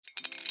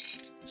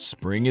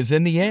Spring is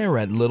in the air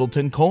at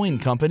Littleton Coin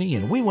Company,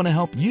 and we want to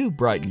help you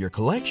brighten your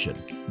collection.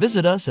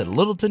 Visit us at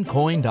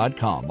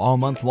littletoncoin.com all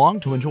month long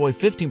to enjoy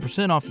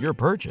 15% off your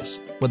purchase.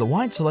 With a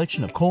wide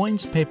selection of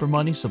coins, paper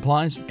money,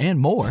 supplies, and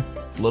more,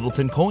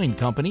 Littleton Coin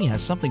Company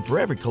has something for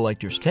every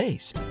collector's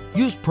taste.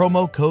 Use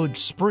promo code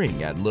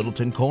SPRING at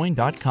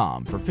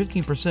littletoncoin.com for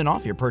 15%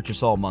 off your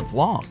purchase all month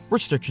long.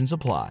 Restrictions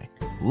apply.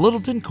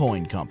 Littleton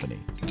Coin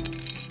Company.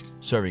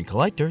 Serving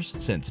collectors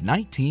since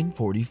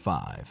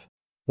 1945.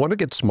 Want to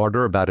get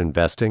smarter about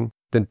investing?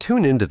 Then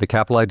tune into the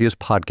Capital Ideas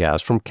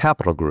podcast from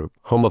Capital Group,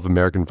 home of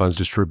American Funds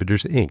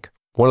Distributors, Inc.,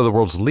 one of the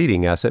world's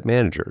leading asset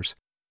managers.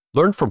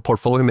 Learn from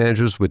portfolio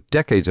managers with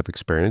decades of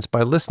experience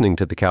by listening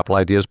to the Capital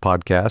Ideas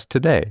podcast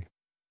today.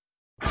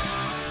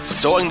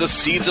 Sowing the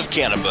seeds of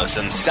cannabis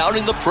and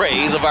sounding the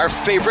praise of our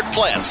favorite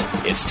plant.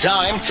 It's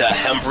time to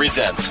Hemp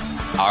Present.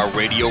 Our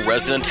radio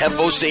resident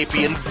hempo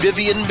sapien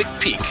Vivian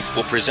McPeak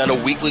will present a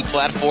weekly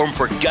platform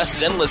for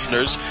guests and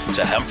listeners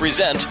to Hemp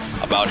Present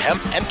about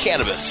hemp and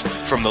cannabis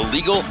from the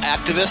legal,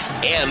 activist,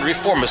 and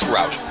reformist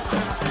route.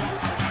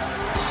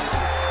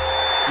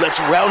 Let's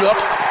round up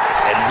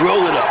and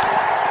roll it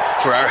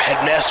up for our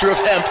headmaster of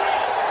hemp,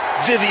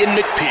 Vivian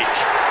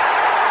McPeak.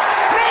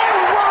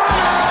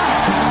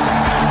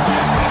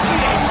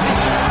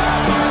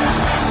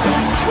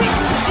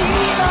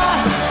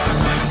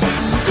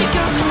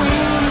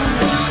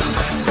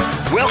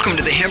 Welcome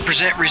to the Hemp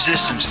Present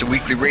Resistance, the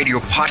weekly radio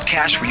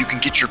podcast where you can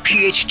get your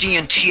PhD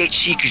in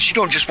THC because you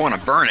don't just want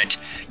to burn it,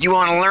 you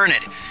want to learn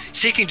it.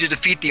 Seeking to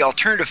defeat the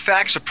alternative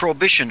facts of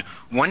prohibition,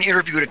 one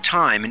interview at a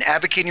time, and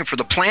advocating for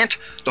the plant,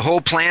 the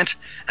whole plant,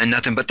 and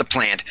nothing but the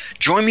plant.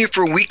 Join me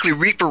for a weekly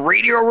reefer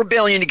radio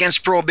rebellion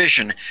against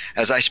prohibition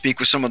as I speak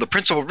with some of the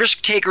principal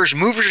risk takers,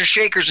 movers and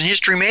shakers, and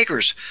history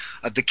makers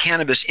of the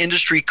cannabis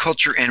industry,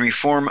 culture, and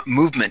reform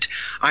movement.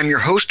 I'm your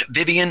host,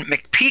 Vivian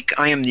McPeak.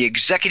 I am the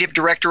executive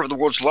director of the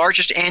world's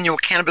largest annual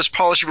cannabis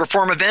policy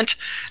reform event,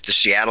 the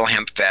Seattle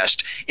Hemp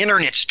Fest,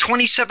 entering its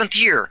 27th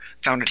year,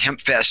 found at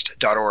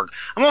hempfest.org.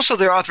 I'm also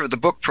the author of the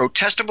book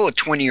Protestable, a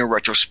 20-year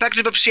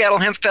retrospective of Seattle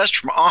Hemp Fest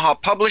from AHA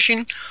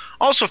Publishing,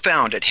 also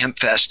found at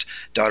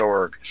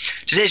hempfest.org.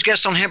 Today's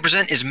guest on Hemp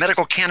Present is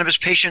medical cannabis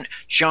patient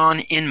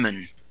John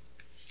Inman,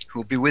 who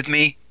will be with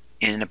me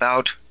in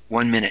about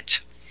 1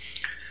 minute.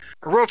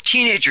 A row of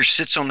teenagers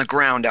sits on the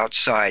ground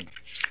outside,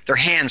 their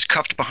hands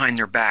cuffed behind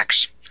their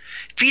backs.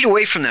 Feet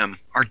away from them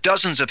are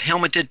dozens of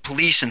helmeted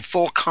police in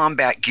full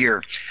combat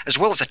gear, as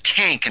well as a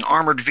tank and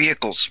armored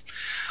vehicles.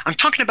 I'm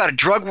talking about a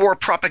drug war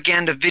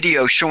propaganda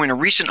video showing a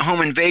recent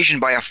home invasion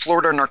by a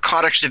Florida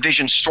Narcotics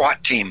Division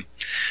SWAT team.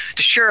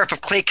 The sheriff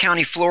of Clay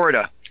County,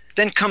 Florida,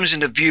 then comes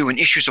into view and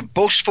issues a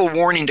boastful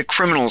warning to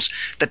criminals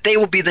that they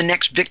will be the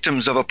next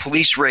victims of a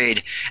police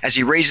raid as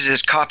he raises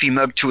his coffee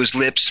mug to his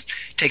lips,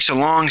 takes a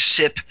long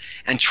sip,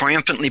 and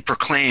triumphantly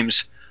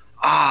proclaims,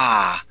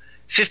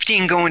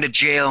 15 going to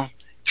jail,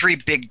 3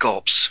 big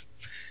gulps.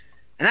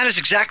 And that is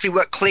exactly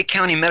what Clay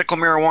County medical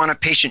marijuana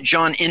patient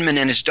John Inman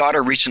and his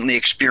daughter recently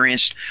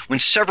experienced when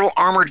several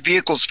armored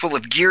vehicles full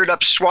of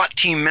geared-up SWAT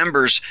team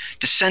members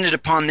descended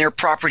upon their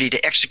property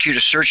to execute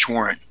a search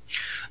warrant.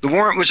 The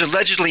warrant was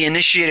allegedly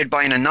initiated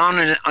by an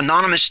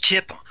anonymous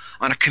tip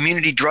on a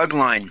community drug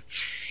line.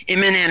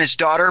 Inman and his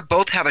daughter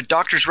both have a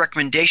doctor's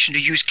recommendation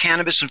to use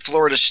cannabis in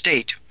Florida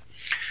state.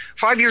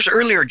 5 years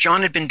earlier,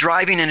 John had been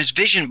driving and his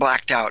vision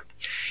blacked out.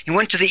 He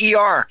went to the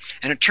ER,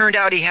 and it turned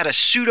out he had a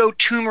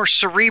pseudotumor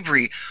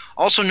cerebri,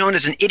 also known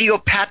as an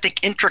idiopathic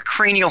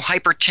intracranial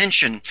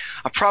hypertension,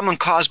 a problem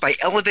caused by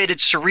elevated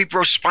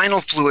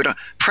cerebrospinal fluid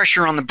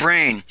pressure on the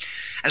brain,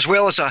 as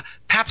well as a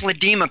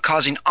papilledema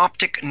causing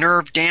optic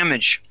nerve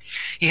damage.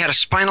 He had a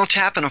spinal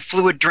tap and a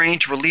fluid drain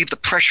to relieve the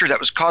pressure that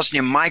was causing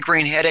him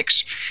migraine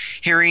headaches,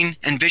 hearing,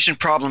 and vision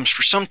problems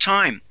for some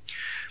time.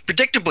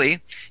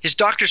 Predictably, his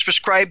doctors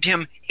prescribed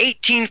him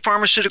 18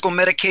 pharmaceutical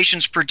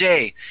medications per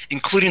day,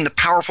 including the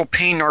powerful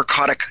pain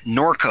narcotic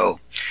Norco.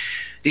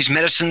 These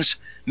medicines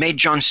made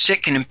John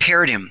sick and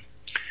impaired him.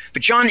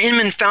 But John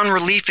Inman found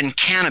relief in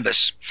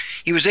cannabis.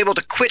 He was able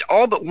to quit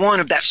all but one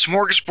of that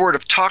smorgasbord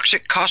of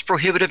toxic,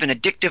 cost-prohibitive, and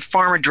addictive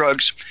pharma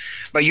drugs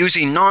by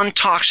using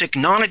non-toxic,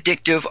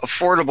 non-addictive,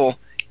 affordable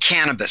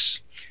cannabis.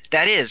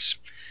 That is,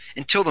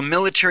 until the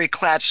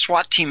military-clad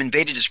SWAT team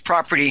invaded his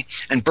property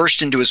and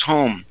burst into his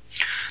home.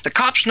 The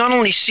cops not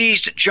only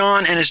seized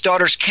John and his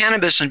daughter's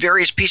cannabis and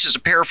various pieces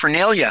of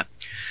paraphernalia,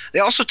 they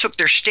also took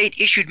their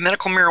state-issued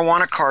medical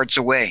marijuana cards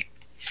away.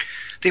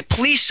 The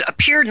police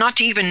appeared not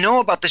to even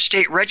know about the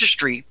state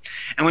registry,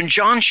 and when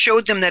John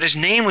showed them that his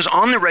name was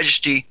on the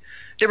registry,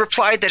 they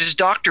replied that his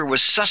doctor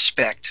was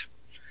suspect.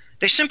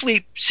 They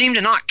simply seemed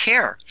to not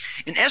care.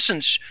 In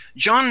essence,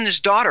 John and his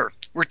daughter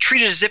were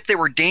treated as if they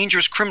were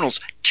dangerous criminals,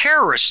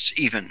 terrorists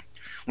even,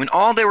 when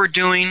all they were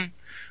doing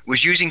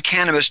was using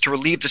cannabis to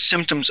relieve the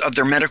symptoms of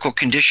their medical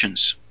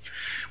conditions.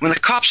 When the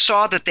cops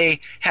saw that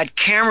they had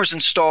cameras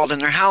installed in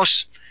their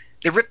house,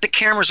 they ripped the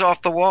cameras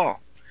off the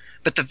wall.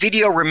 But the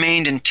video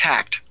remained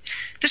intact.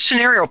 This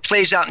scenario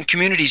plays out in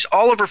communities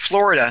all over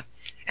Florida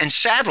and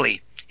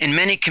sadly in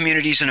many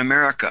communities in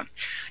America.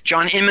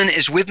 John Inman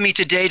is with me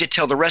today to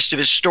tell the rest of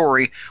his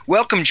story.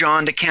 Welcome,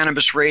 John, to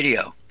Cannabis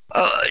Radio.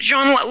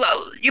 John,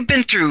 you've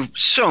been through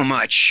so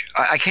much.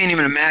 I can't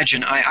even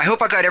imagine. I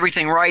hope I got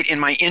everything right in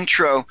my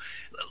intro.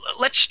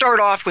 Let's start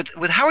off with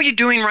how are you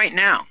doing right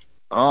now?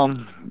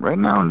 Right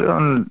now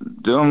I'm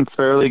doing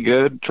fairly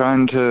good,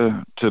 trying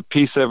to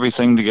piece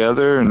everything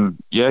together. And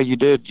yeah, you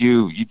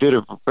did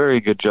a very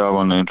good job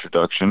on the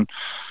introduction.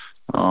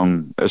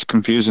 As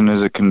confusing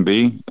as it can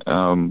be,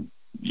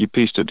 you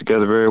pieced it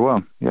together very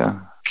well. Yeah.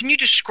 Can you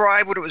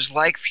describe what it was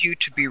like for you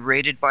to be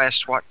raided by a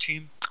SWAT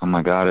team? Oh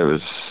my God, it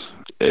was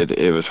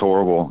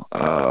horrible.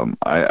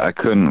 I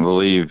couldn't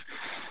believe,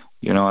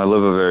 I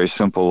live a very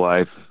simple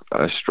life.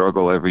 I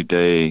struggle every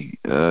day,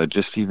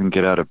 just to even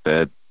get out of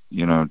bed,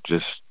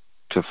 just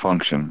to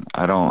function.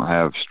 I don't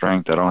have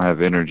strength. I don't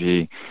have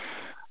energy.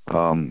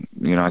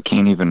 I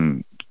can't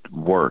even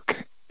work.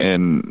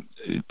 And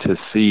to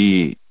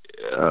see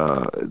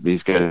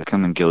these guys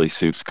come in ghillie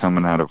suits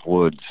coming out of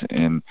woods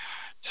and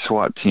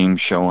SWAT team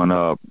showing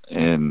up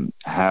and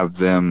have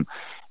them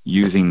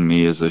using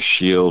me as a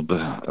shield,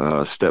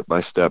 step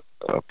by step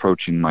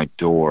approaching my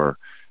door.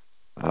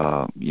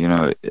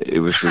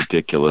 It was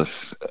ridiculous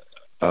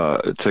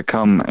to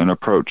come and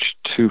approach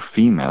two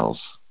females,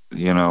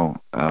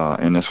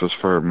 and this was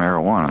for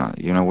marijuana.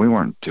 We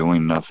weren't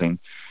doing nothing.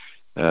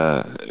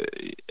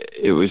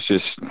 It was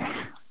just,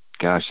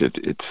 gosh,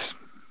 it's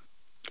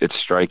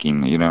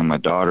striking. My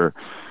daughter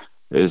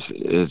has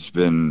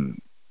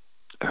been,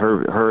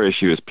 her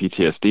issue is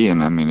PTSD,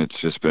 and I mean, it's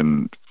just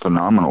been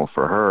phenomenal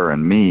for her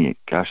and me.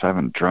 Gosh, I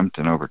haven't dreamt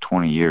in over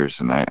 20 years,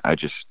 and I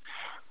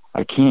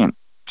can't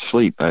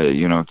sleep,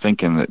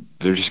 thinking that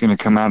they're just going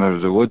to come out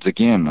of the woods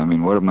again. I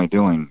mean, what am I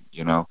doing?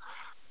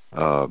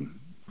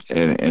 And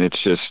it's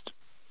just,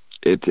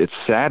 it's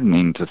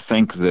saddening to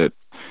think that,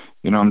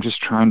 I'm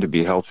just trying to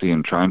be healthy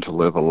and trying to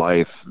live a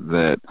life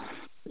that,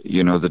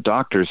 the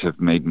doctors have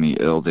made me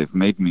ill. They've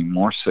made me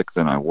more sick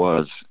than I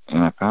was,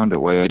 and I found a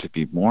way to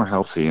be more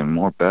healthy and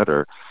more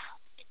better.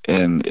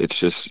 And it's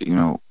just,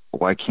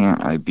 why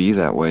can't I be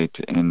that way?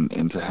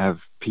 And to have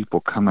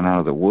people coming out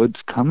of the woods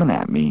coming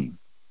at me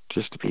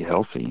just to be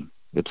healthy,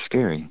 it's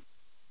scary.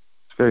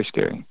 It's very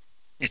scary.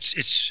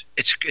 It's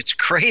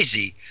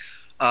crazy.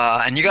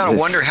 And you got to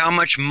wonder how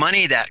much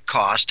money that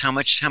cost, how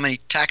many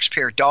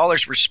taxpayer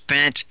dollars were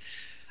spent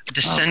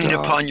descending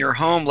upon your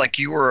home like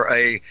you were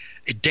a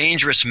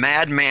dangerous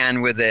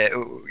madman with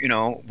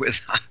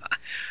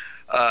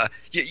I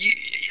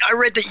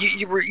read that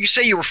you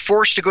say you were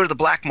forced to go to the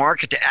black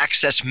market to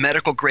access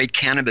medical grade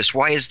cannabis.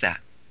 Why is that?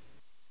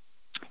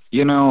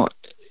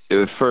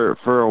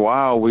 For a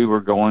while we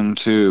were going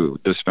to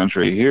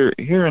dispensary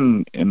here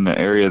in the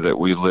area that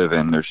we live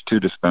in. There's two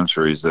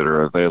dispensaries that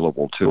are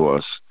available to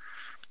us.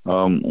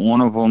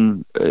 One of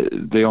them,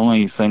 the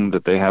only thing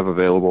that they have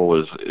available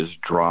is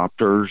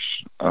droppers,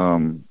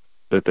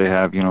 that they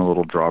have,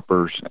 little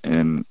droppers,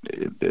 and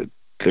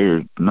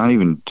they're not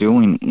even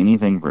doing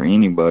anything for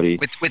anybody.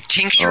 With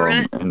tincture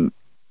in it? And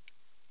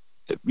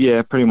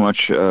yeah, pretty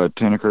much,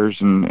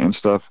 tinctures and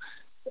stuff.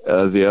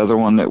 The other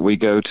one that we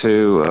go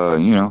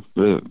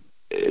to,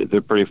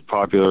 they're pretty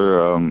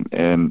popular,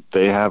 and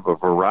they have a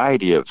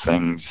variety of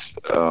things,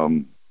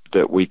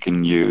 that we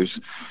can use.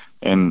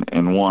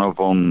 And one of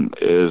them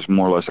is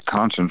more or less a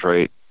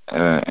concentrate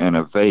and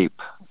a vape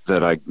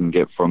that I can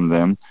get from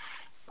them.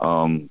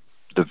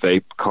 The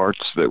vape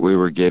carts that we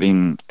were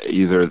getting,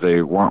 either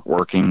they weren't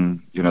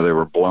working, they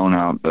were blown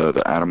out,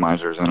 the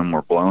atomizers in them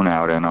were blown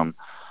out in them.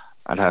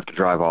 I'd have to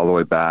drive all the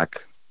way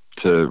back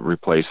to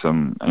replace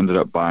them. Ended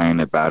up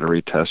buying a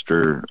battery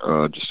tester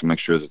just to make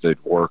sure that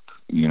they'd work,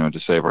 to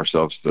save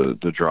ourselves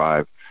the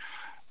drive.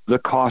 The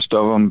cost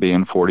of them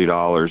being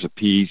 $40 a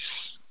piece,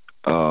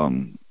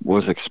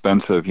 was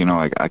expensive.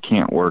 I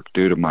can't work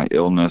due to my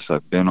illness.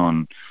 I've been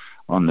on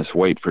this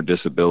wait for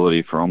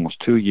disability for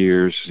almost 2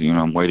 years.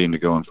 I'm waiting to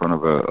go in front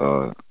of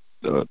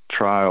a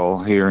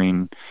trial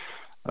hearing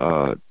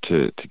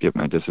to get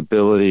my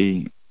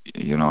disability.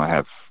 I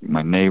have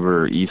my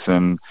neighbor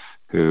Ethan,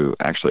 who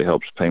actually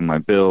helps pay my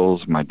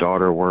bills. My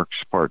daughter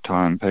works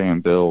part-time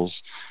paying bills.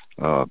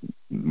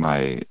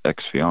 My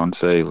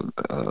ex-fiance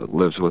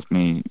lives with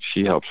me.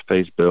 She helps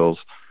pay bills.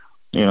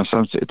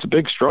 So it's a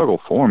big struggle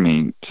for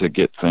me to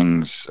get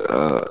things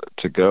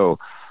to go.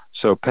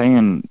 So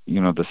paying,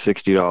 the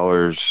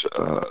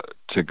 $60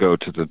 to go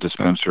to the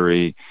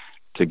dispensary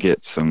to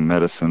get some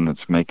medicine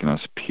that's making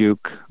us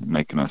puke,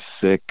 making us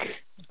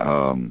sick.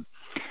 And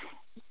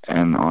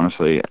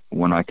honestly,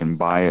 when I can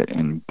buy it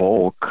in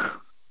bulk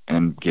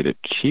and get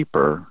it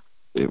cheaper,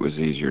 it was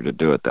easier to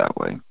do it that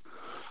way.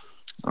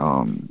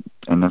 And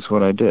that's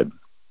what I did.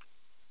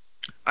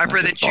 I've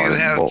read that you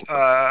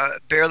have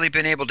barely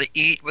been able to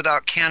eat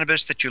without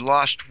cannabis, that you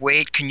lost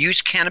weight. Can you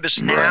use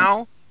cannabis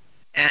now?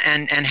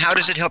 And how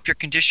does it help your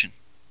condition?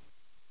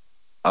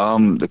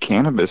 The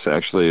cannabis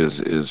actually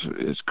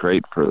is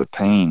great for the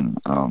pain,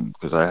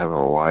 because I have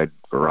a wide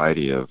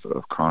variety of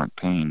chronic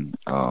pain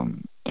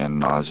and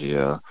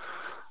nausea.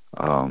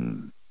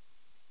 And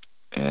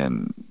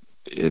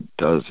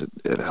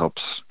it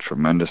helps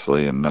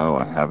tremendously. And no,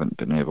 I haven't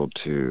been able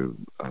to,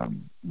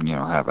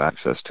 have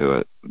access to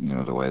it,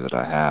 the way that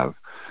I have.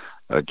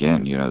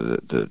 Again,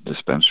 the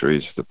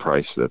dispensaries, the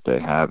price that they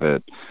have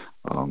it.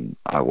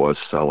 I was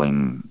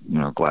selling,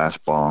 glass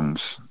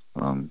bongs.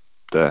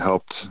 That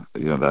helped.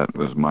 That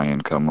was my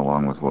income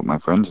along with what my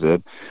friends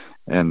did.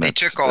 And they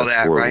took all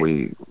that,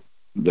 right?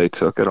 They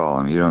took it all.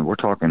 And, we're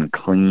talking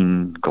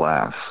clean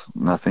glass,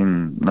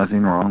 nothing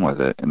wrong with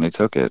it. And they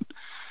took it.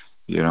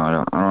 I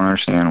don't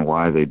understand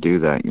why they do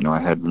that. I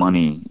had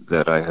money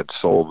that I had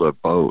sold a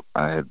boat.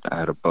 I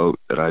had a boat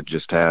that I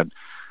just had.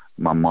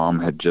 My mom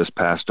had just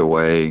passed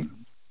away.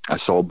 I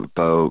sold the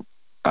boat.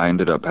 I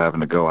ended up having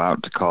to go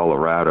out to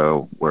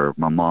Colorado where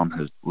my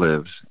mom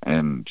lives,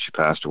 and she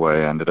passed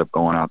away. I ended up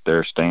going out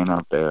there, staying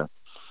out there.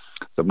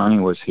 The money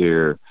was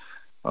here.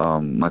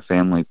 My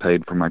family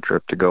paid for my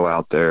trip to go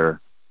out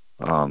there.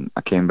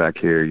 I came back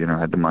here,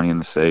 had the money in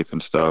the safe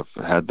and stuff.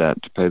 I had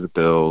that to pay the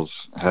bills.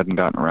 I hadn't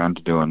gotten around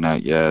to doing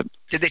that yet.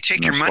 Did they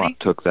take your money? SWAT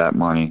took that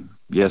money.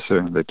 Yes,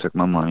 sir. They took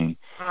my money.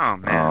 Oh,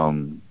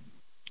 man.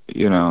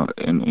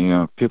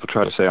 People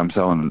try to say I'm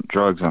selling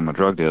drugs. I'm a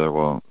drug dealer.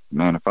 Well,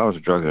 man, if I was a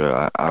drug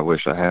dealer, I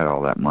wish I had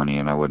all that money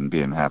and I wouldn't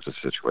be in half the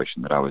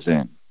situation that I was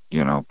in,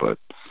 but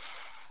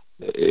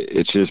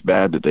it's just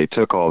bad that they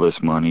took all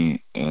this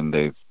money and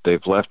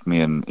they've left me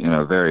in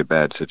a very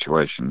bad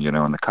situation,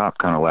 and the cop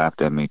kind of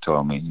laughed at me,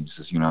 told me, he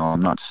says,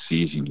 I'm not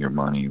seizing your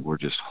money. We're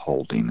just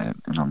holding it.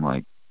 And I'm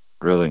like,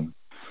 really?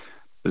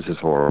 This is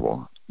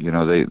horrible.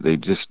 They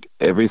just,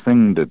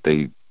 everything that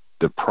the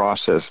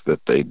process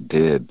that they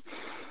did,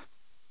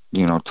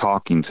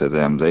 talking to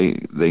them,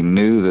 they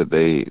knew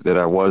that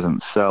I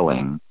wasn't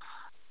selling.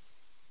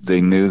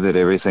 They knew that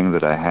everything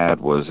that I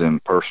had was in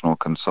personal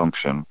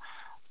consumption,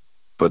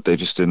 but they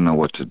just didn't know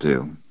what to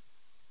do.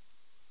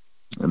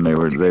 And they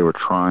were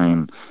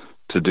trying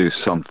to do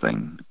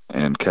something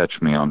and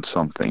catch me on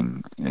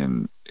something,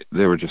 and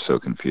they were just so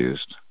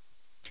confused.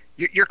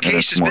 Your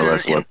case has been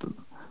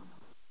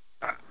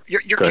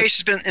your case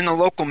has been in the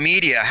local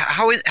media.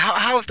 How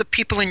have the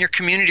people in your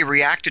community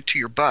reacted to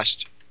your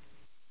bust?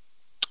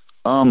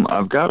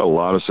 I've got a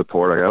lot of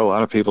support. I got a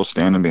lot of people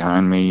standing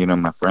behind me.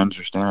 My friends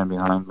are standing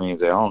behind me.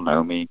 They all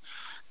know me.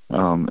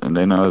 And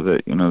they know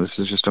that, this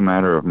is just a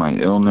matter of my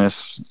illness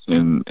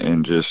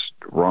and just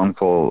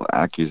wrongful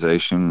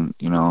accusation.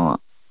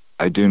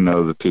 I do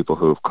know the people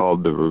who have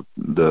called the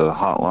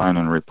hotline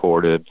and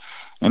reported,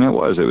 and it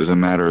was a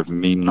matter of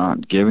me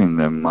not giving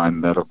them my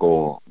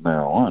medical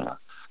marijuana.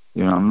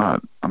 I'm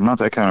not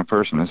that kind of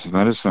person. This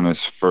medicine is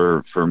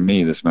for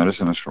me. This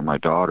medicine is for my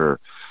daughter.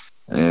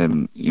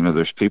 And,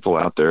 there's people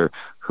out there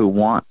who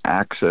want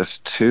access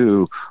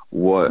to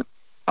what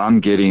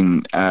I'm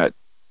getting at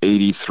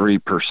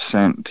 83%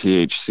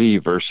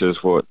 THC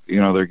versus what,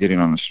 they're getting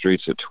on the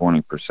streets at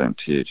 20%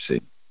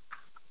 THC.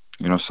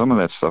 Some of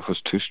that stuff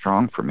was too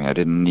strong for me. I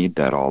didn't need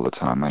that all the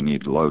time. I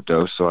need low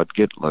dose, so I'd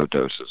get low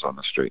doses on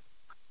the street.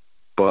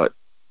 But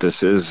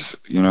this is,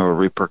 a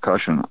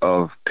repercussion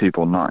of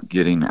people not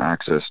getting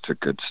access to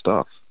good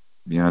stuff.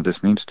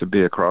 This needs to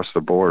be across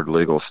the board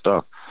legal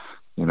stuff.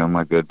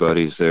 My good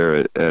buddies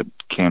there at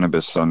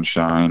Cannabis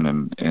Sunshine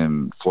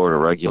and Florida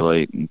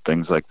Regulate and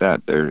things like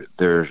that, they're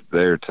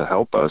there to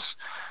help us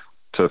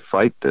to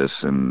fight this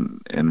and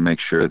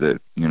make sure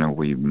that,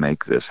 we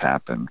make this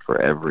happen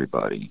for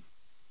everybody.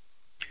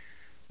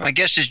 My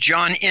guest is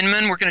John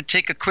Inman. We're going to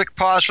take a quick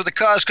pause for the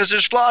cause because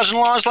there's flaws and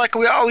laws like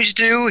we always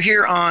do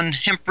here on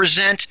Hemp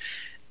Present.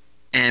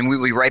 And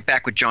we'll be right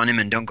back with John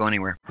Inman. Don't go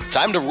anywhere.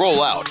 Time to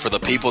roll out for the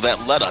people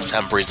that let us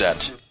Hemp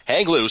Present.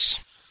 Hang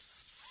loose.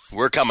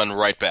 We're coming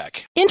right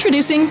back.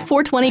 Introducing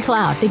 420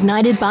 Cloud,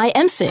 ignited by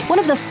MSIG, one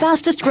of the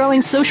fastest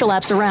growing social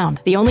apps around.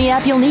 The only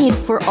app you'll need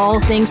for all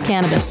things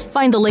cannabis.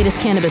 Find the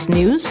latest cannabis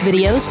news,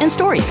 videos, and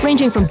stories,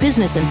 ranging from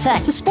business and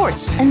tech to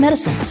sports and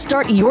medicine.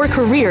 Start your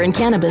career in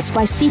cannabis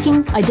by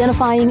seeking,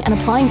 identifying, and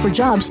applying for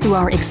jobs through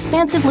our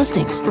expansive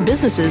listings. For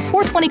businesses,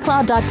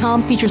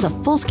 420cloud.com features a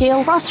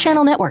full-scale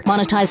cross-channel network,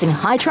 monetizing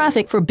high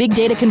traffic for big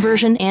data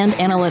conversion and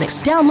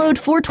analytics. Download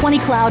 420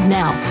 Cloud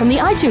now from the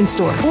iTunes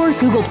Store or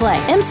Google Play.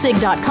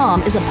 MSIG.com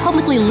is a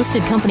publicly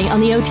listed company on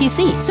the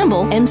OTC,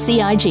 symbol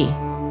MCIG.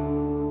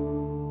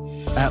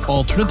 At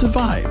Alternative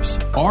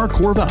Vibes, our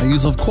core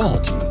values of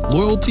quality,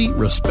 loyalty,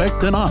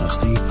 respect, and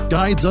honesty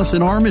guides us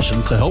in our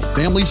mission to help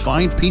families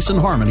find peace and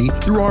harmony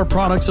through our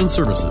products and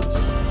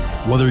services.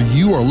 Whether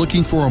you are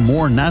looking for a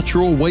more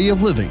natural way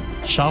of living,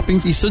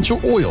 shopping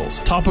essential oils,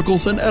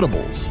 topicals, and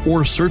edibles,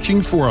 or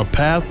searching for a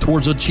path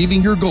towards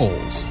achieving your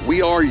goals,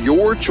 we are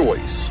your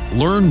choice.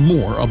 Learn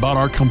more about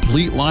our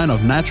complete line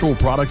of natural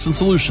products and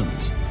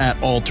solutions at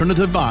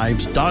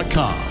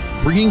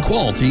AlternativeVibes.com. Bringing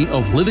quality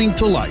of living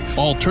to life.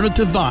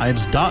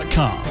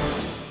 AlternativeVibes.com.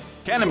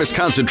 Cannabis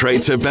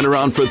concentrates have been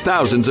around for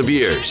thousands of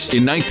years.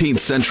 In 19th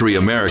century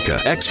America,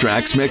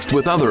 extracts mixed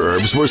with other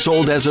herbs were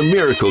sold as a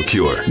miracle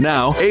cure.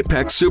 Now,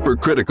 Apex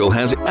Supercritical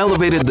has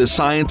elevated the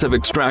science of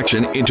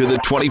extraction into the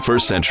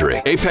 21st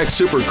century. Apex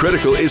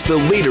Supercritical is the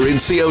leader in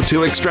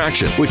CO2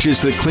 extraction, which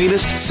is the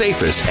cleanest,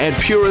 safest, and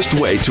purest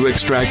way to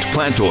extract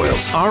plant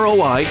oils.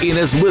 ROI in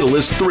as little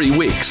as 3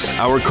 weeks.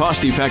 Our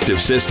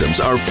cost-effective systems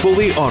are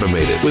fully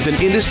automated with an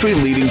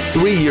industry-leading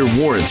 3-year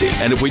warranty.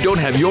 And if we don't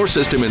have your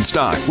system in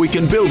stock, we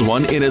can build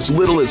one in as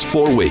little as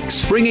 4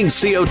 weeks, bringing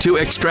CO2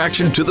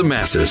 extraction to the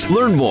masses.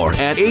 Learn more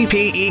at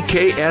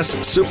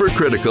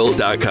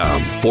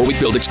APEKSSupercritical.com. 4-week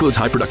build excludes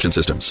high production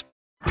systems.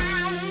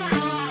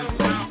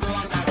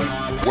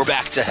 We're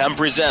back to Hemp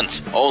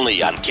Present,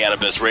 only on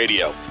Cannabis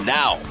Radio.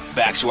 Now,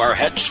 back to our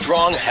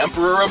headstrong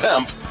Emperor of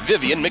Hemp,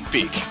 Vivian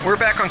McPeak. We're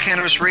back on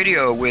Cannabis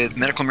Radio with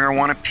medical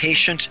marijuana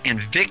patient and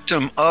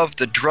victim of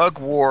the drug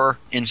war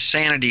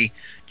insanity,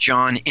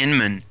 John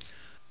Inman.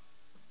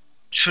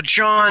 So,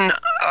 John,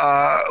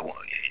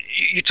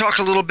 you talked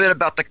a little bit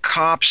about the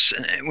cops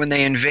when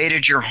they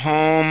invaded your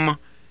home.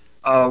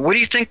 What do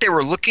you think they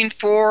were looking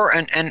for,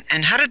 and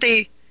how did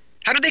they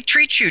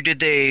treat you?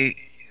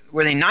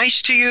 Were they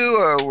nice to you,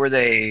 or were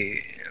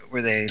they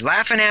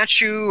laughing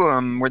at you?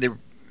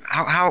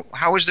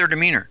 How was their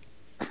demeanor?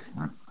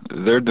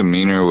 Their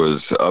demeanor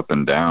was up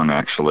and down.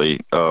 Actually,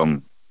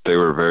 they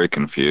were very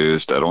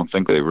confused. I don't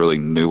think they really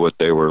knew what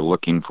they were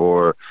looking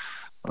for.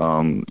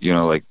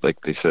 Like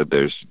they said,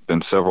 there's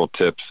been several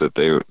tips that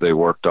they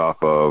worked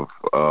off of,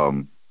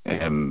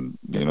 and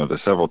the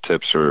several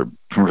tips are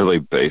really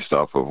based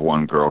off of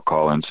one girl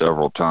calling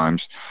several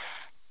times.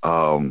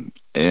 And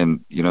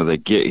they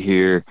get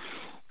here,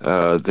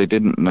 they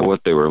didn't know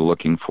what they were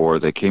looking for.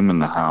 They came in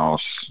the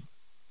house.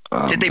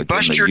 Did they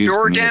bust your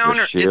door down,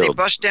 or did they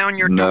bust down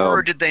your door,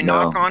 or did they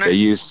knock on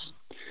it?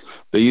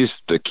 They used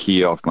the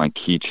key off my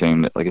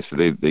keychain. Like I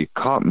said, they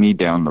caught me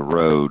down the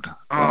road.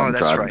 Oh, that's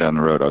driving right. Down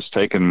the road. I was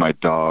taking my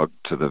dog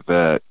to the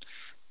vet,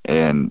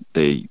 and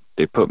they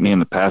put me in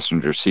the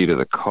passenger seat of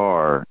the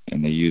car,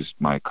 and they used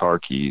my car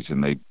keys,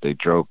 and they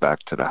drove back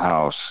to the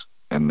house,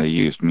 and they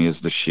used me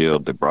as the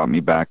shield. They brought me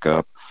back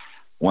up.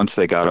 Once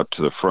they got up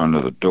to the front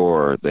of the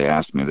door, they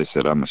asked me, they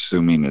said, "I'm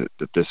assuming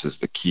that this is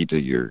the key to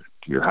your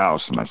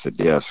house." And I said,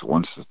 "Yes."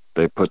 Once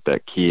they put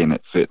that key and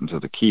it fit into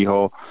the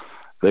keyhole,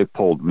 they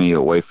pulled me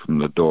away from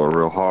the door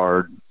real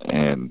hard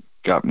and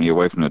got me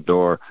away from the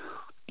door.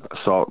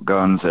 Assault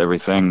guns,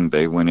 everything.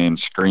 They went in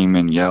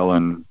screaming,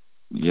 yelling.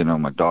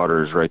 My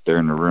daughter's right there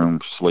in the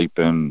room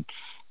sleeping.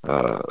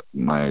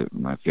 My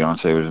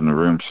fiance was in the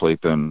room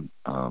sleeping.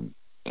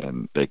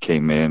 And they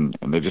came in,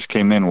 and they just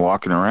came in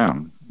walking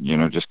around,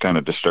 just kind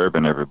of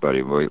disturbing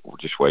everybody. We're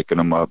just waking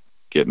them up,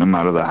 getting them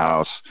out of the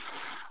house.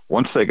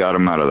 Once they got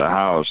them out of the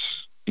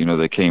house,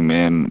 they came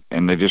in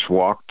and they just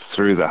walked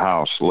through the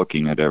house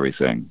looking at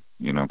everything,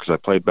 because I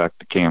played back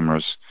the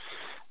cameras,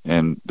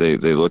 and they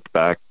looked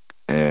back,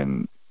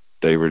 and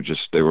they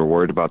were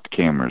worried about the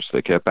cameras.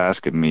 They kept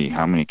asking me,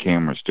 "How many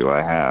cameras do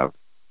I have?"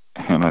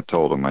 And I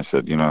told them, I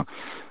said,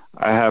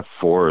 "I have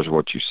 4 is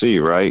what you see,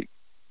 right?"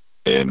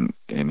 And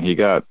he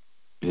got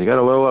a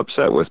little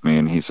upset with me,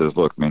 and he says,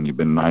 "Look, man, you've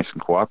been nice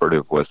and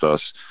cooperative with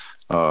us.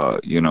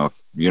 If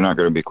you're not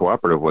going to be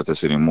cooperative with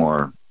us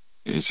anymore,"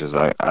 he says,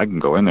 I can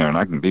go in there and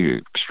I can be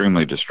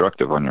extremely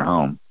destructive on your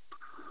home.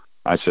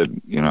 I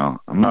said,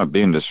 "I'm not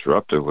being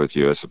disruptive with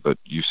you." I said, "But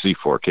you see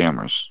 4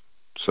 cameras,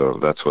 so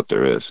that's what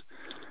there is."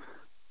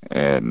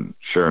 And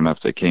sure enough,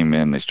 they came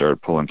in. They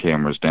started pulling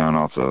cameras down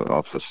off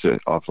the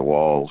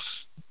walls,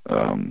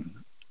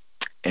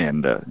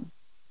 and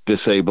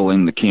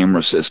disabling the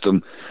camera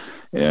system.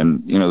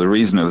 And the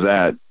reason of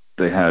that,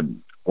 they had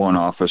one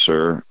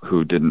officer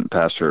who didn't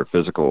pass her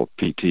physical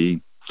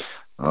PT.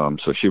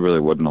 So she really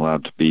wasn't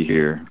allowed to be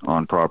here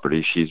on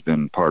property. She's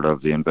been part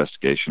of the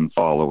investigation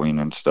following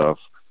and stuff.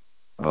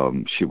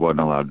 She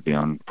wasn't allowed to be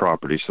on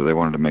property, so they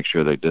wanted to make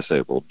sure they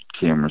disabled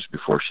cameras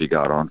before she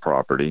got on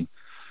property.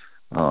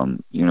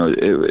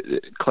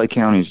 Clay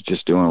County's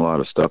just doing a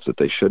lot of stuff that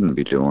they shouldn't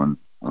be doing.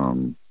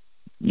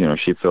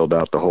 She filled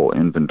out the whole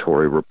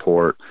inventory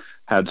report,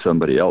 had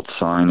somebody else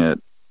sign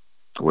it,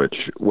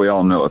 which we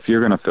all know if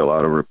you're going to fill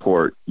out a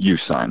report, you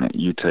sign it.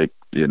 You take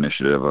the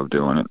initiative of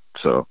doing it.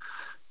 So,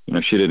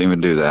 she didn't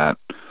even do that.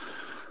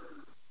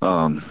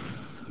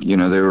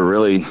 They were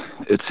really,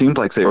 it seemed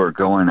like they were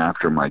going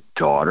after my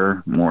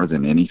daughter more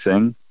than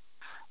anything.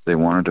 They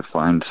wanted to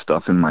find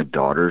stuff in my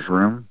daughter's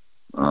room.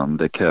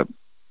 They kept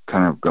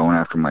kind of going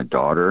after my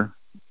daughter,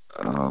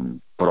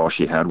 but all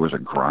she had was a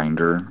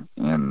grinder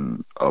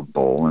and a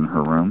bowl in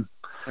her room.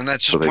 And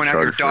that's to point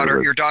out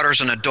your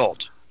daughter's an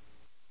adult.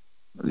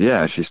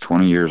 Yeah, she's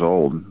 20 years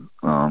old.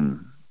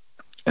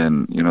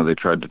 And, they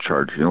tried to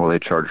charge, they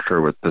charged her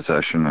with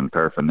possession and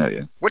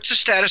paraphernalia. What's the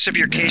status of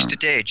your case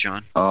today,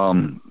 John?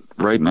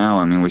 Right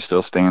now, we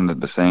still stand at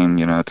the same,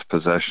 it's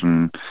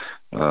possession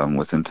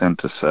with intent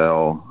to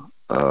sell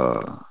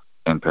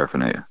and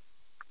paraphernalia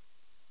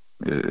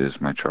is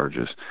my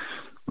charges.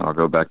 I'll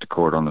go back to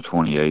court on the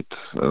 28th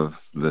of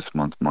this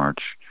month,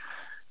 March,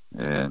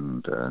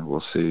 and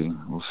we'll see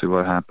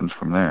what happens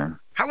from there.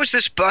 How has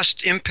this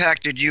bust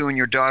impacted you and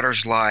your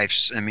daughter's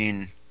lives? I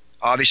mean,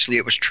 obviously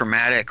it was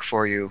traumatic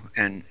for you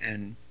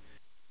and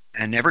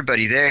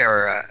everybody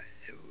there.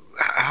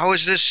 How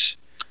is this?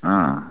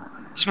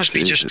 This must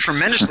be just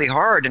tremendously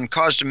hard and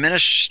caused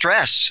immense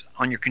stress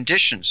on your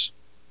conditions.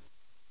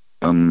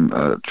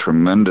 A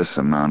tremendous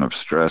amount of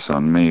stress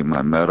on me.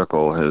 My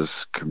medical has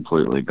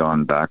completely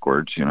gone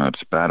backwards. You know,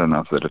 it's bad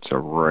enough that it's a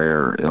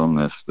rare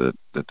illness that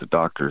the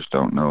doctors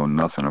don't know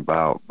nothing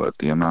about, but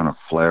the amount of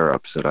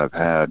flare-ups that I've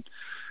had,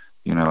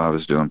 you know, I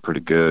was doing pretty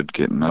good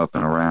getting up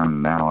and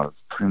around. Now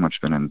I've pretty much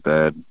been in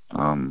bed.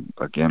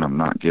 Again, I'm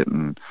not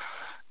getting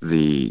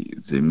the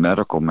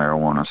medical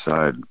marijuana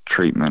side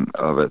treatment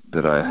of it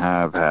that I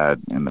have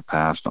had in the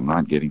past. I'm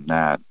not getting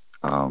that.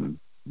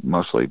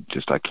 Mostly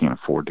just I can't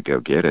afford to go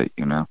get it,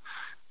 you know.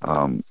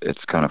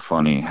 It's kind of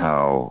funny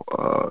how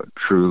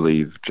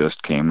Trulieve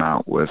just came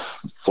out with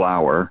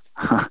flour,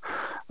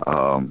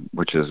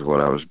 which is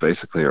what I was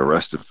basically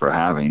arrested for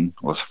having,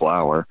 was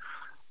flour.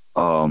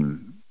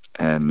 And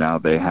now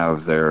they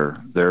have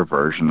their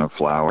version of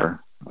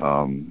flour.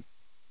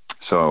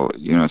 So,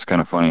 you know, it's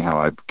kind of funny how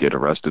I get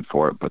arrested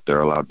for it, but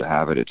they're allowed to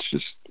have it. It's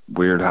just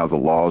weird how the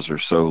laws are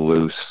so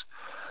loose.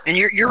 And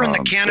you're in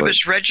the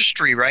cannabis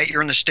registry, right?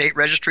 You're in the state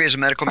registry as a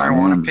medical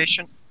marijuana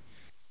patient?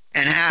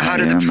 And how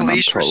did the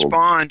police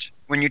respond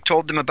when you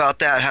told them about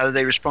that? How did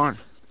they respond?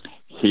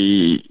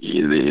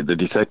 The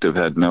detective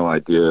had no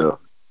idea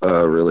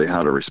really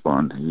how to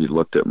respond. He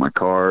looked at my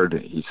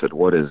card. He said,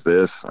 "What is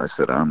this?" I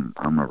said, I'm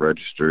a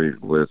registry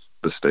with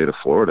the state of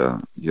Florida.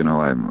 You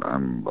know,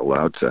 I'm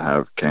allowed to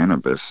have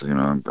cannabis. You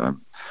know,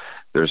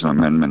 there's an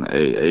amendment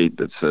A8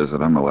 that says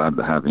that I'm allowed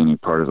to have any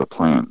part of the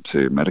plant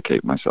to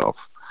medicate myself.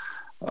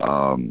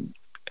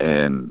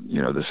 And,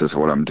 you know, this is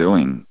what I'm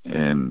doing.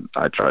 And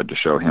I tried to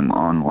show him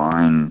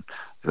online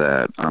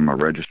that I'm a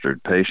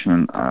registered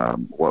patient,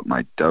 what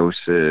my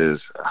dose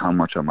is, how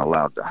much I'm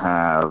allowed to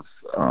have.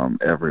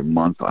 Every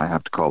month I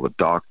have to call the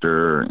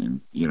doctor. And,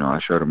 you know, I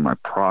showed him my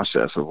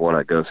process of what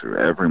I go through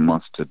every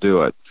month to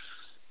do it.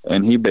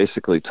 And he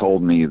basically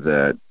told me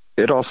that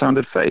it all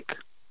sounded fake,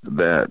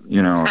 that,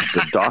 you know,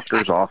 the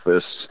doctor's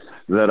office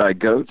that I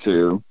go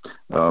to,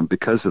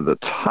 because of the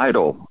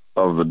title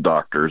of the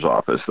doctor's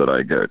office that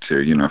I go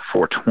to, you know,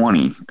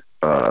 420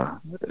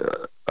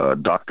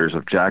 Doctors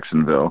of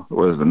Jacksonville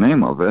was the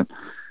name of it.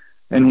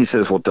 And he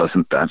says, "Well,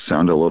 doesn't that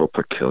sound a little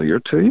peculiar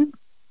to you?"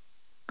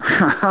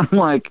 I'm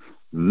like,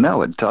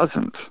 "No, it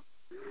doesn't."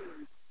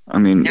 I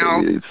mean,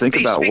 now, think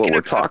about what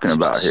we're talking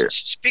about here.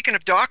 Speaking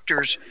of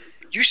doctors,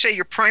 you say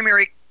your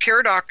primary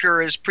care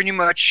doctor has pretty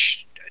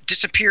much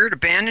disappeared,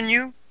 abandoned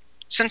you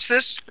since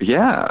this?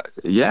 Yeah.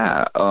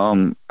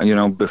 You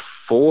know,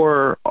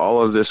 before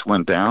all of this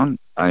went down,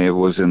 I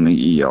was in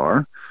the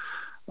ER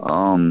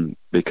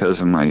because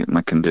of my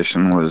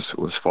condition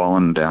was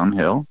falling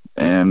downhill.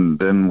 And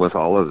then with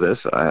all of this,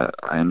 I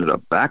ended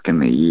up back in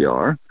the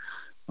ER.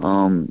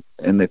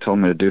 And they told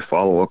me to do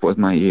follow-up with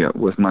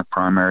my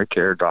primary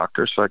care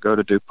doctor. So I go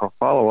to do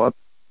follow-up.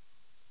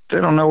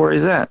 They don't know where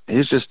he's at.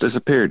 He's just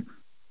disappeared.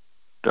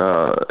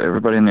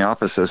 Everybody in the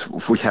office says,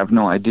 "We have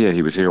no idea.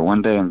 He was here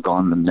one day and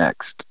gone the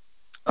next."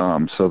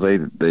 So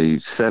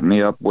they set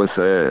me up with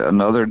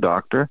another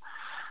doctor,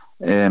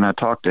 and I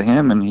talked to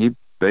him, and he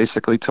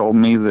basically told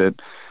me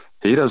that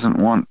he doesn't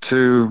want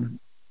to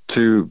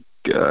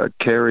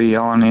carry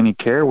on any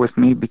care with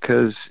me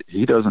because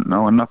he doesn't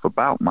know enough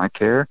about my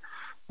care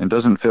and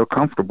doesn't feel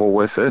comfortable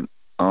with it,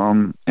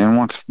 and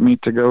wants me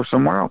to go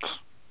somewhere else.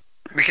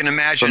 We can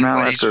imagine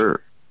what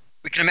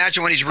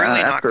he's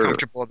really not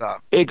comfortable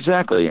about.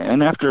 Exactly.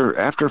 And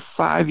after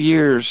 5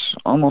 years,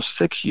 almost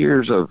 6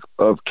 years of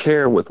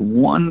care with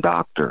one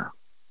doctor,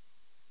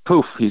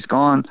 poof, he's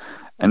gone.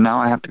 And now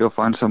I have to go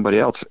find somebody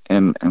else.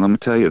 And let me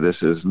tell you,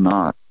 this is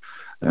not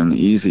an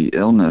easy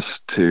illness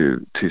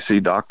to see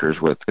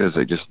doctors with, because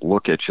they just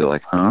look at you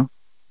like, huh?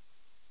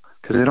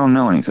 Because they don't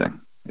know anything.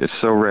 It's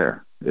so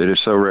rare. It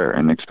is so rare,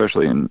 and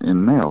especially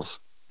in males.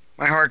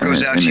 My heart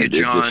goes out to you,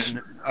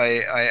 John.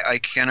 I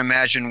can't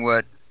imagine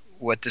what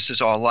this is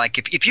all like.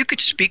 If you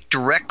could speak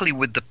directly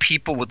with the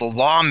people, with the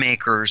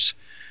lawmakers,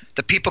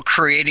 the people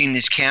creating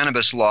these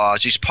cannabis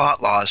laws, these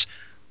pot laws,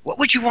 what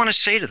would you want to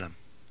say to them?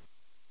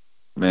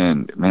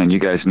 Man, you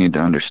guys need to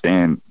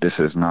understand, this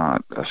is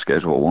not a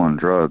Schedule I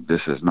drug.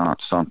 This is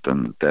not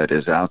something that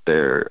is out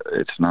there.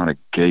 It's not a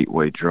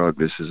gateway drug.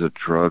 This is a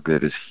drug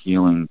that is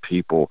healing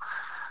people.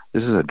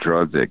 This is a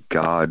drug that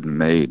God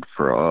made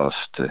for us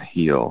to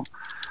heal.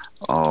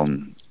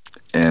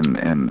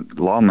 And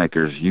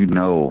lawmakers, you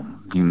know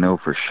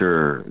for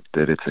sure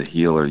that it's a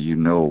healer. You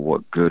know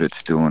what good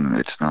it's doing.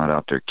 It's not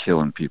out there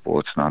killing people.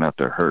 It's not out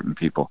there hurting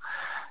people.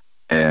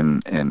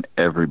 And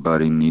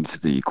everybody needs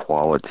the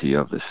equality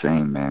of the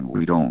same, man.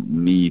 We don't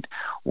need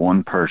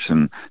one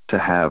person to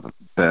have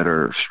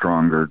better,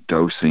 stronger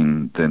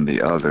dosing than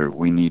the other.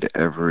 We need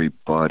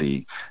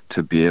everybody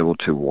to be able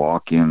to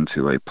walk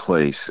into a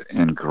place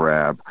and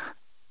grab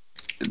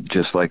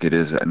just like it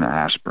is an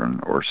aspirin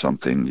or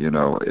something.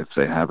 If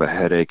they have a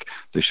headache,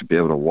 they should be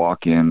able to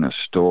walk in a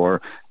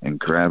store and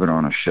grab it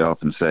on a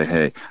shelf and say,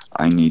 hey,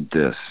 I need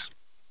this,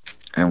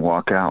 and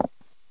walk out.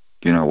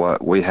 You know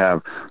what? We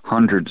have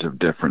hundreds of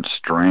different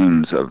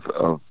strains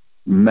of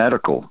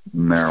medical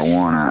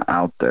marijuana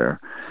out there,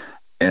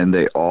 and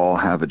they all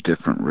have a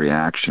different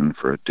reaction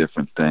for a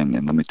different thing.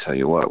 And let me tell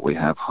you what, we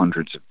have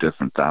hundreds of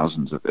different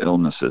thousands of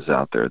illnesses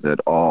out there that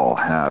all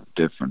have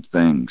different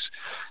things.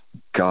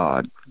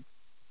 God,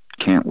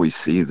 can't we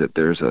see that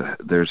there's a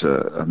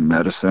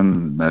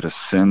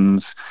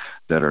medicines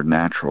that are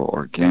natural,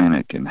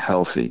 organic, and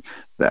healthy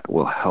that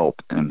will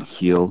help and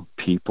heal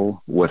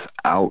people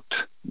without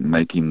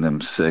making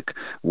them sick,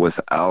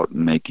 without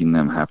making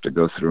them have to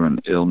go through an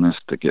illness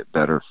to get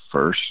better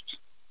first?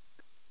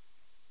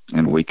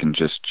 And we can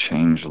just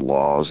change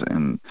laws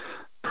and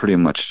pretty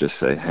much just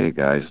say, hey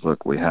guys,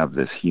 look, we have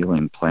this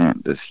healing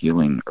plant, this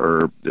healing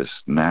herb, this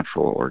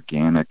natural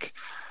organic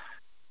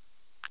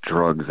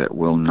drug that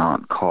will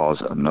not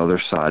cause another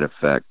side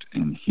effect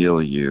and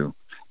heal you,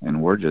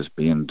 and we're just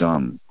being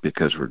dumb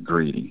because we're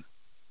greedy.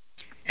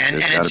 And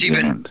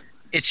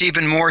it's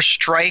even more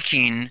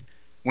striking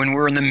when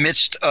we're in the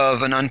midst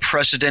of an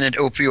unprecedented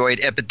opioid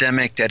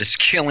epidemic that has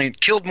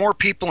killed more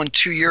people in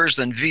 2 years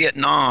than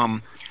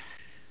Vietnam,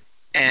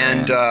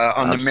 and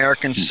on the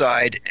American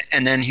side,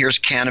 and then here's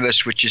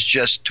cannabis, which is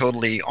just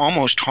totally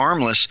almost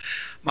harmless.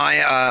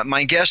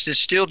 My guest is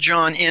still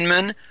John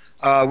Inman.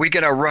 We're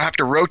going to have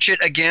to roach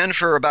it again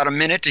for about a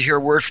minute to hear a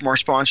word from our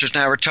sponsors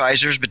and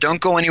advertisers, but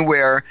don't go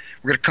anywhere.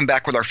 We're going to come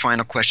back with our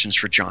final questions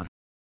for John.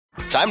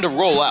 Time to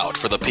roll out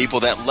for the people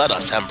that let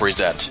us Hemp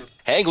Present.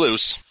 Hang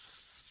loose.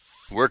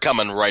 We're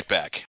coming right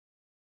back.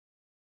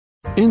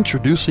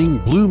 Introducing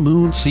Blue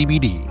Moon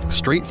CBD,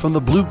 straight from the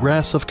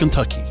bluegrass of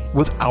Kentucky.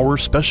 With our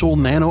special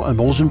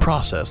nano-emulsion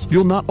process,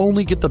 you'll not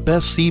only get the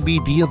best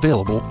CBD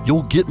available,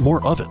 you'll get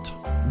more of it.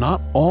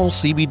 Not all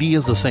CBD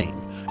is the same.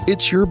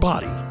 It's your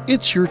body.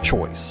 It's your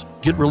choice.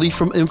 Get relief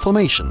from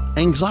inflammation,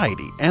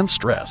 anxiety, and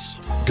stress.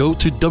 Go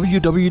to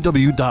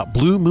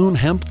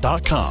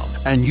www.bluemoonhemp.com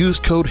and use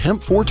code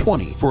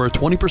HEMP420 for a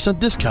 20%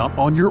 discount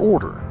on your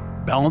order.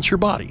 Balance your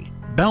body.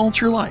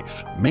 Balance your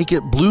life. Make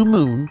it Blue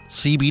Moon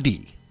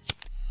CBD.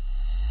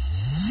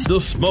 The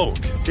smoke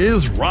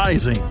is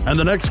rising, and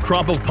the next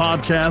crop of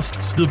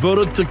podcasts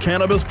devoted to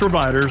cannabis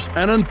providers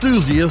and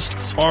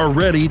enthusiasts are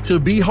ready to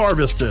be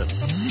harvested.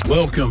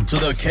 Welcome to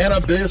the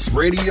Cannabis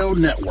Radio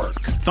Network,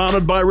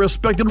 founded by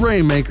respected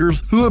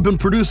rainmakers who have been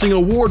producing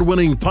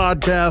award-winning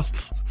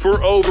podcasts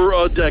for over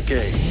a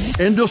decade.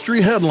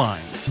 Industry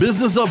headlines,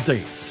 business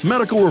updates,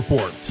 medical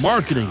reports,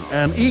 marketing,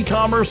 and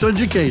e-commerce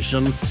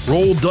education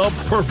rolled up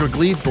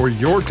perfectly for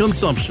your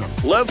consumption.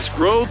 Let's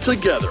grow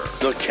together.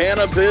 The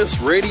Cannabis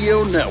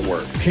Radio Network.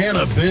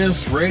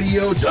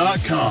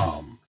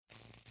 CannabisRadio.com.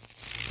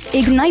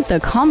 Ignite the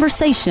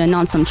conversation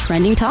on some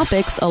trending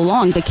topics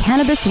along the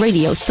Cannabis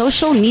Radio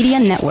social media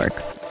network.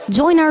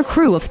 Join our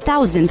crew of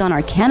thousands on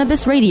our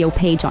Cannabis Radio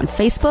page on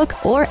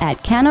Facebook or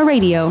at Canna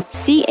Radio,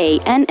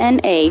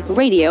 CANNA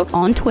Radio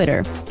on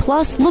Twitter.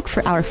 Plus, look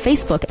for our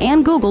Facebook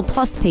and Google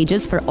Plus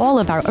pages for all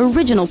of our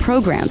original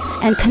programs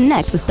and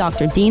connect with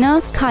Dr.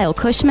 Dina, Kyle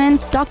Cushman,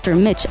 Dr.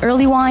 Mitch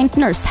Earlywine,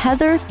 Nurse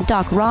Heather,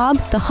 Doc Rob,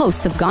 the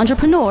hosts of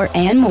Ganjapreneur,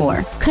 and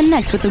more.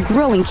 Connect with the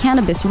growing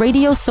Cannabis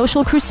Radio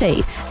social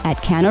crusade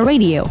at Canna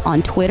Radio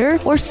on Twitter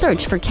or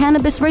search for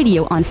Cannabis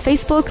Radio on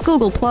Facebook,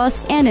 Google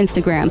Plus, and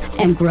Instagram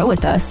and grow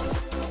with us.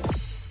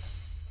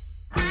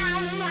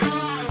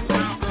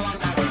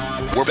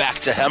 We're back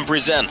to Hemp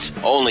Present,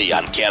 only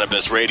on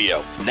Cannabis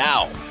Radio.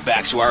 Now,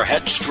 back to our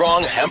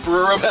headstrong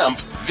Emperor of Hemp,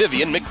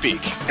 Vivian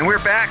McPeak. And we're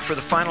back for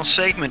the final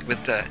segment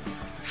with the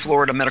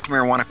Florida medical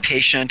marijuana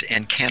patient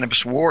and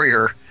cannabis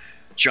warrior,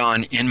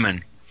 John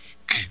Inman.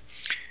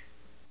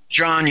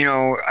 John,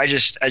 I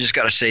just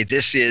got to say,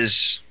 this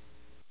is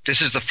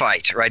the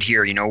fight right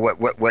here.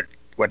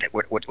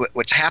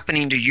 What's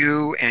happening to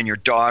you and your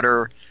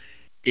daughter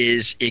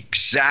is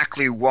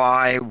exactly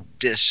why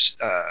this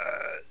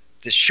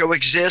show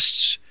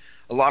exists.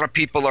 A lot of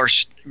people are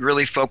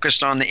really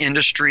focused on the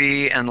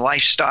industry and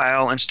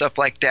lifestyle and stuff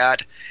like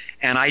that,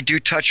 and I do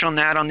touch on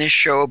that on this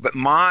show, but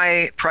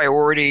my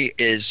priority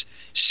is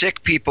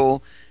sick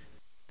people,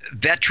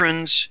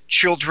 veterans,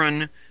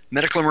 children,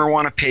 medical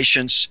marijuana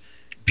patients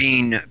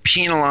being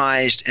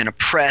penalized and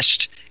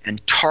oppressed and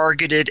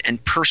targeted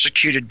and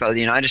persecuted by the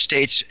United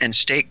States and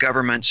state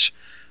governments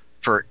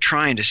for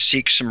trying to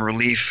seek some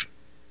relief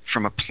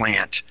from a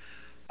plant.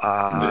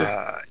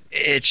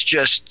 It's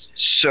just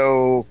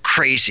so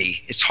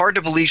crazy. It's hard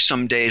to believe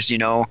some days,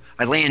 I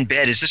lay in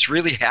bed, is this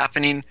really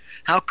happening?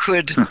 How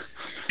could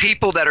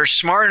people that are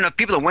smart enough,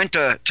 people that went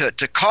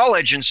to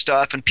college and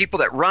stuff, and people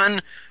that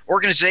run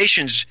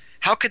organizations,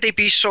 how could they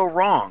be so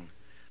wrong?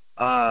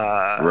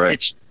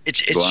 Right.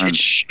 It's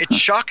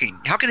shocking.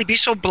 How could they be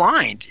so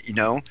blind,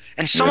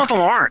 And some of them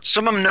aren't.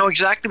 Some of them know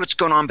exactly what's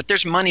going on, but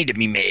there's money to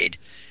be made,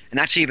 and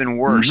that's even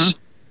worse.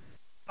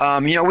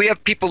 Mm-hmm. We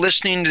have people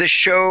listening to this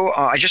show.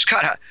 I just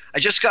got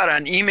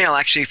an email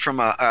actually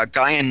from a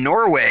guy in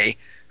Norway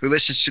who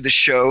listens to the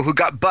show, who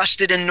got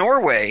busted in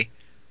Norway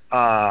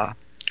for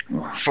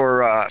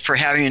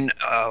having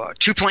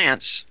 2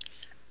 plants.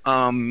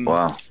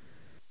 Wow.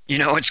 You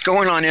know, it's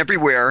going on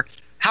everywhere.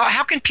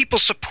 How can people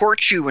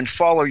support you and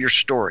follow your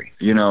story?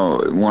 You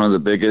know, one of the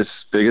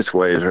biggest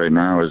ways right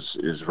now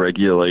is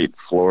Regulate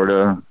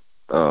Florida.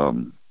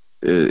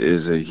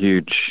 Is a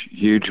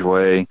huge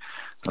way.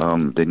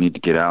 They need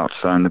to get out,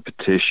 sign the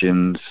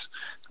petitions.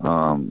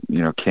 You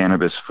know,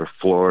 Cannabis for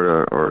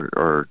Florida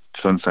or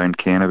Sunshine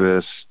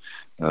Cannabis,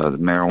 the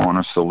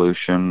marijuana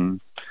solution.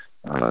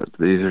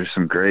 These are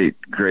some great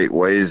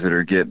ways that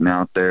are getting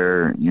out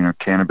there. You know,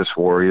 Cannabis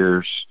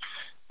Warriors.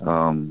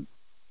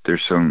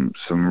 There's some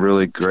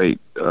really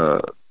great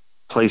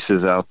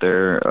places out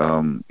there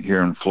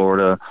here in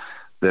Florida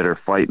that are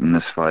fighting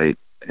this fight.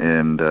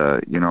 And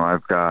you know,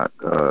 I've got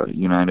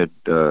United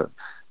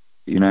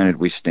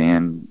We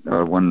Stand,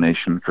 One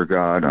Nation for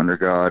God, under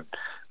God,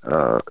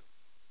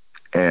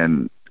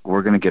 and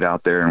we're going to get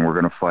out there and we're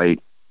going to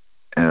fight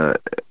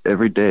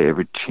every day,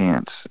 every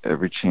chance,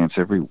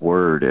 every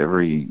word,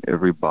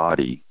 every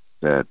body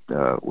that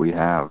we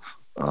have.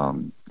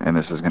 And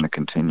this is going to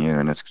continue,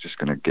 and it's just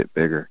going to get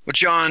bigger. Well,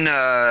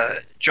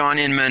 John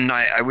Inman,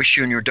 I wish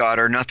you and your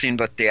daughter nothing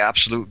but the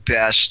absolute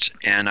best,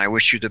 and I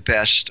wish you the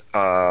best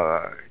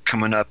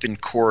coming up in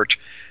court.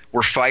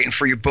 We're fighting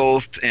for you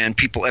both, and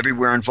people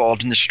everywhere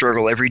involved in the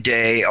struggle every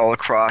day, all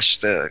across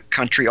the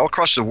country, all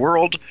across the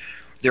world.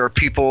 There are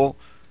people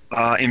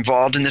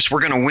involved in this.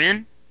 We're going to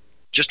win,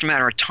 just a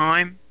matter of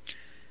time.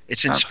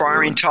 It's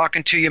inspiring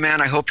talking to you,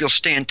 man. I hope you'll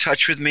stay in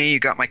touch with me. You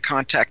got my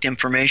contact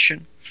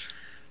information.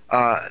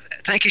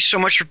 Thank you so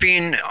much for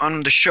being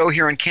on the show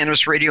here on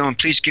Cannabis Radio, and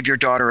please give your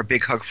daughter a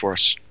big hug for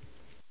us.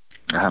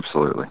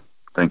 Absolutely.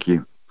 Thank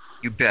you.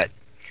 You bet.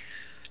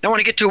 Now I want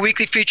to get to a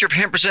weekly feature of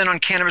Hemp Present on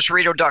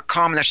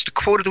CannabisRadio.com, and that's the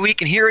quote of the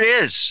week, and here it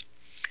is.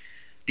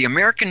 The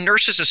American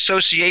Nurses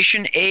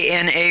Association,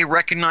 ANA,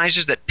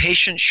 recognizes that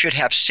patients should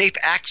have safe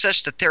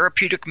access to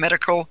therapeutic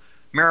medical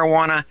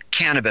marijuana,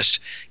 cannabis.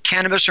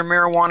 Cannabis or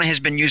marijuana has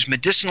been used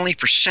medicinally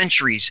for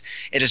centuries.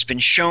 It has been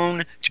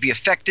shown to be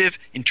effective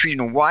in treating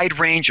a wide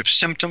range of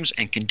symptoms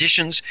and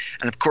conditions.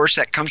 And of course,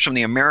 that comes from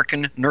the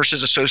American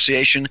Nurses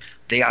Association.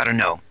 They ought to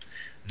know.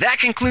 That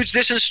concludes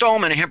this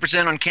installment of Hemp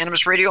Present on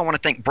Cannabis Radio. I want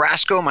to thank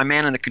Brasco, my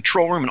man in the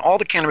control room, and all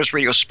the Cannabis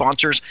Radio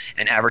sponsors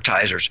and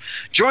advertisers.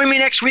 Join me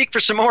next week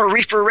for some more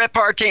reefer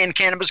repartee and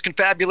cannabis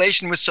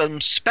confabulation with some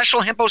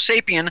special Hempo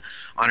Sapien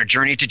on a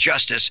journey to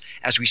justice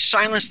as we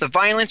silence the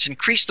violence,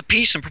 increase the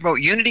peace, and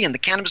promote unity in the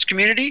cannabis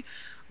community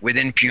with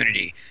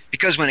impunity.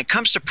 Because when it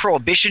comes to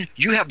prohibition,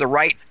 you have the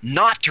right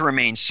not to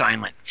remain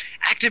silent.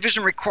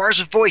 Activism requires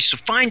a voice, so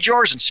find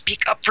yours and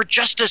speak up for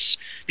justice,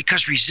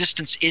 because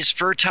resistance is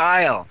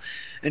fertile.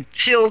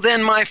 Until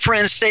then, my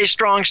friends, stay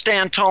strong,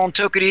 stand tall, and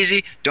take it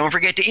easy. Don't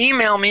forget to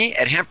email me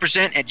at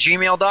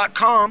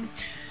hemppresent@gmail.com.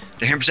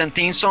 The Hemp Present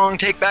theme song,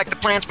 Take Back the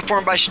Plants,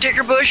 performed by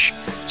Stickerbush,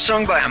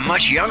 sung by a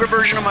much younger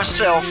version of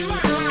myself.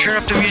 Turn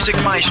up the music,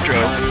 maestro.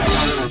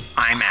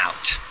 I'm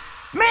out.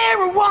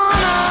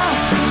 Marijuana,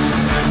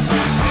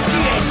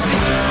 THC,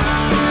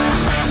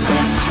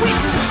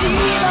 sweet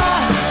sativa,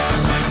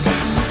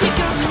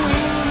 Dico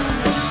Queen,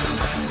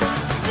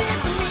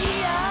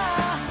 Santeria,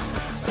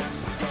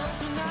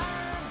 Delta 9.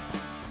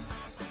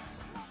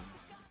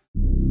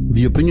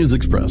 The opinions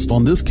expressed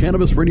on this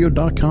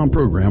CannabisRadio.com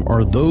program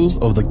are those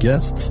of the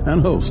guests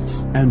and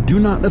hosts and do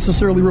not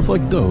necessarily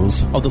reflect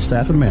those of the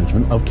staff and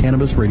management of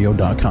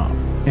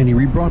CannabisRadio.com. Any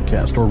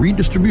rebroadcast or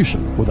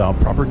redistribution without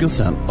proper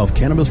consent of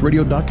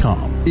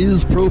CannabisRadio.com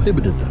is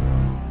prohibited.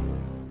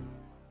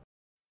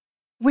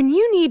 When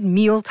you need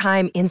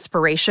mealtime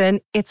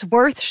inspiration, it's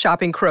worth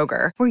shopping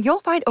Kroger, where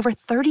you'll find over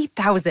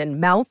 30,000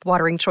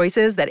 mouth-watering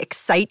choices that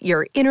excite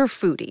your inner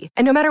foodie.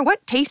 And no matter what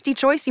tasty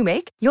choice you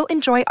make, you'll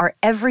enjoy our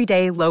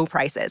everyday low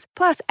prices,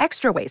 plus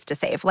extra ways to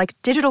save, like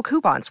digital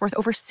coupons worth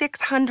over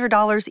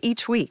 $600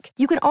 each week.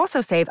 You can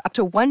also save up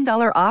to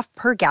 $1 off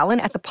per gallon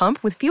at the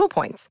pump with fuel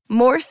points.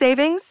 More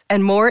savings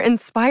and more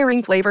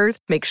inspiring flavors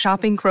make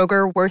shopping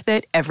Kroger worth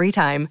it every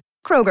time.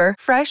 Kroger,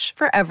 fresh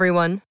for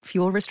everyone.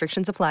 Fuel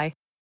restrictions apply.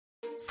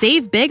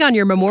 Save big on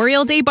your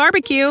Memorial Day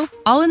barbecue,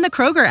 all in the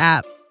Kroger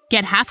app.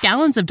 Get half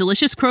gallons of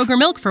delicious Kroger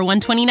milk for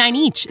 $1.29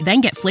 each.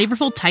 Then get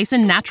flavorful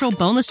Tyson natural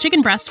boneless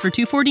chicken breasts for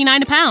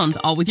 $2.49 a pound,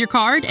 all with your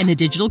card and a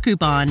digital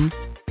coupon.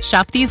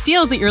 Shop these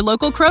deals at your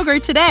local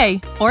Kroger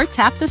today, or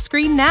tap the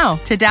screen now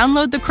to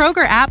download the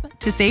Kroger app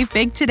to save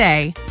big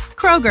today.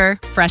 Kroger,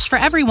 fresh for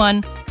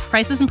everyone.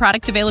 Prices and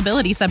product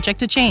availability subject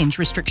to change.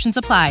 Restrictions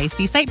apply.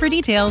 See site for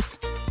details.